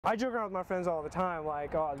I joke around with my friends all the time,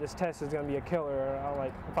 like, oh, this test is going to be a killer. Or,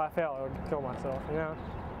 like, if I fail, I would kill myself, you know?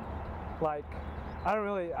 Like,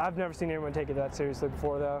 I've never seen anyone take it that seriously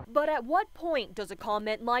before, though. But at what point does a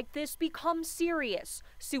comment like this become serious?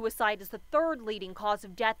 Suicide is the third leading cause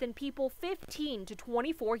of death in people 15 to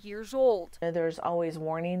 24 years old. There's always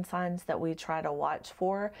warning signs that we try to watch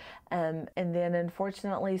for, and then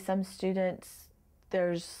unfortunately some students,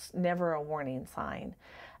 there's never a warning sign.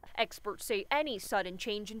 Experts say any sudden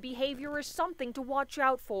change in behavior is something to watch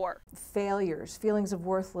out for. Failures, feelings of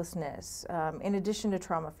worthlessness, in addition to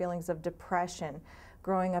trauma, feelings of depression,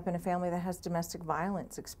 growing up in a family that has domestic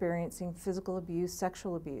violence, experiencing physical abuse,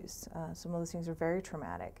 sexual abuse. Some of those things are very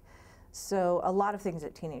traumatic. So a lot of things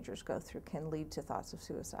that teenagers go through can lead to thoughts of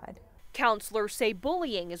suicide. Counselors say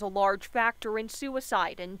bullying is a large factor in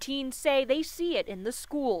suicide, and teens say they see it in the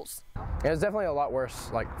schools. It was definitely a lot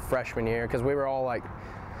worse like freshman year because we were all like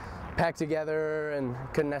packed together and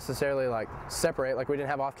couldn't necessarily like separate, like we didn't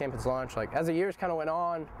have off-campus lunch. Like as the years kind of went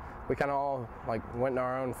on, we kind of all like went in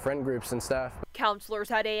our own friend groups and stuff. Counselors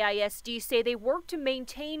at AISD say they work to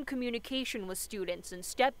maintain communication with students and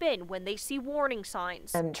step in when they see warning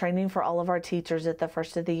signs. Training for all of our teachers at the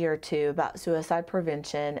first of the year too about suicide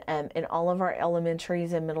prevention. In all of our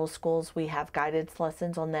elementaries and middle schools, we have guidance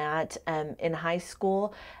lessons on that. In high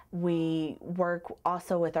school, we work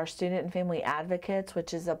also with our student and family advocates,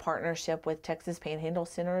 which is a partnership with Texas Panhandle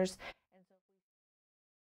Centers.